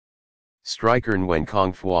Striker Nguyen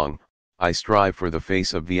Cong Phuong I strive for the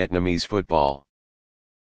face of Vietnamese football.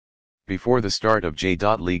 Before the start of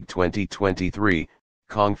J.League 2023,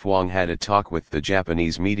 Cong Phuong had a talk with the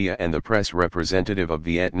Japanese media and the press representative of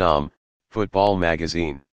Vietnam, Football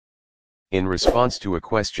magazine. In response to a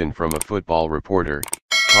question from a football reporter,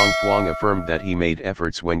 Cong Phuong affirmed that he made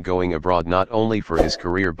efforts when going abroad not only for his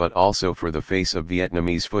career but also for the face of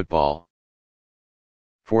Vietnamese football.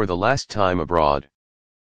 For the last time abroad.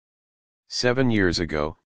 7 years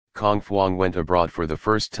ago, Cong Phuong went abroad for the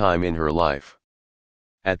first time in her life.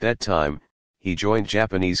 At that time, he joined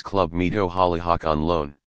Japanese club Mito Hollyhock on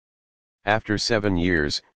loan. After 7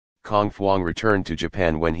 years, Cong Phuong returned to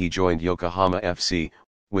Japan when he joined Yokohama FC,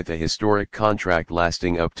 with a historic contract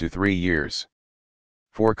lasting up to 3 years.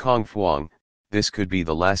 For Cong Phuong, this could be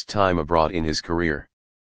the last time abroad in his career.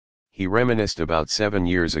 He reminisced about 7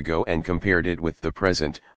 years ago and compared it with the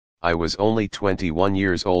present. I was only 21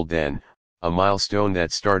 years old then, a milestone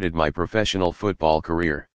that started my professional football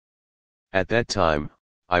career. At that time,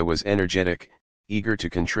 I was energetic, eager to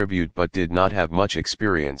contribute but did not have much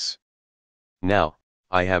experience. Now,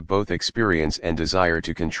 I have both experience and desire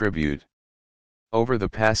to contribute. Over the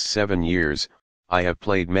past 7 years, I have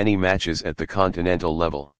played many matches at the continental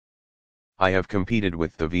level. I have competed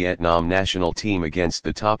with the Vietnam national team against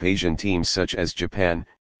the top Asian teams such as Japan,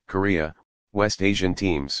 Korea, West Asian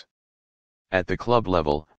teams. At the club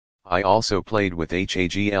level, I also played with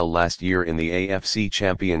HAGL last year in the AFC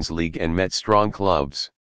Champions League and met strong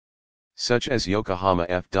clubs such as Yokohama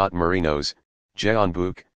F. Marinos,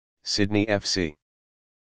 Jeonbuk, Sydney FC.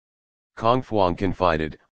 Cong Phuong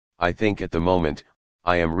confided, "I think at the moment,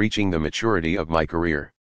 I am reaching the maturity of my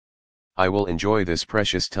career. I will enjoy this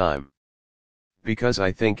precious time. Because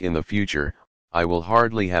I think in the future, I will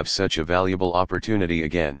hardly have such a valuable opportunity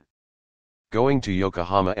again. Going to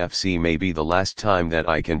Yokohama FC may be the last time that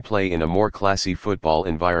I can play in a more classy football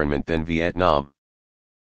environment than Vietnam."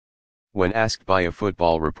 When asked by a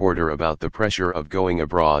football reporter about the pressure of going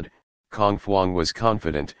abroad, Cong Phuong was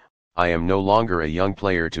confident, "I am no longer a young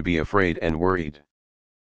player to be afraid and worried.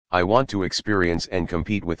 I want to experience and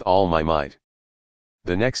compete with all my might.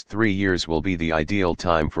 The next 3 years will be the ideal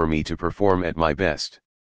time for me to perform at my best.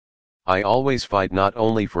 I always fight not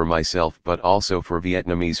only for myself but also for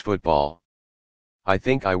Vietnamese football. I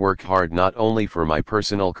think I work hard not only for my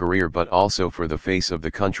personal career but also for the face of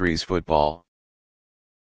the country's football.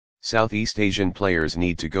 Southeast Asian players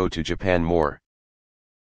need to go to Japan more."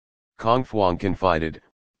 Cong Phuong confided,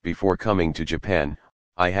 "Before coming to Japan,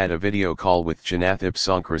 I had a video call with Chanathip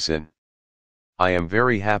Songkrasin. I am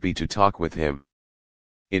very happy to talk with him.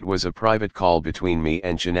 It was a private call between me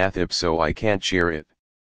and Chanathip so I can't share it.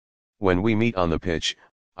 When we meet on the pitch,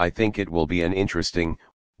 I think it will be an interesting,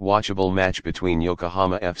 watchable match between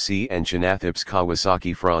Yokohama FC and Chanathip's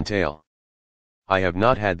Kawasaki Frontale. I have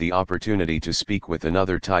not had the opportunity to speak with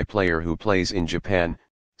another Thai player who plays in Japan,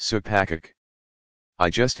 Supakak. I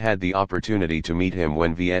just had the opportunity to meet him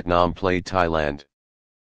when Vietnam played Thailand."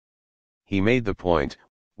 He made the point,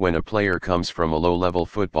 when a player comes from a low-level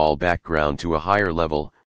football background to a higher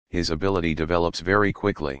level, his ability develops very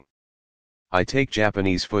quickly. I take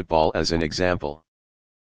Japanese football as an example.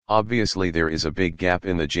 Obviously there is a big gap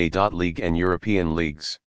in the J.League and European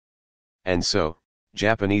leagues. And so,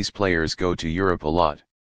 Japanese players go to Europe a lot.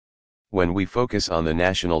 When we focus on the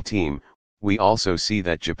national team, we also see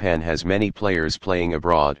that Japan has many players playing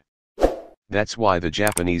abroad. That's why the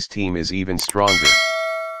Japanese team is even stronger.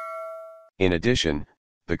 In addition,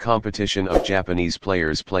 the competition of Japanese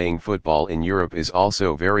players playing football in Europe is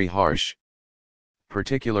also very harsh.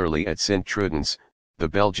 Particularly at Sint-Truidens, the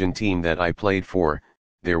Belgian team that I played for,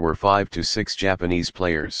 there were 5 to 6 Japanese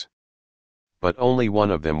players. But only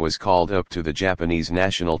one of them was called up to the Japanese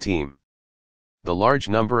national team. The large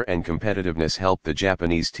number and competitiveness helped the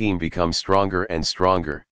Japanese team become stronger and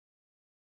stronger.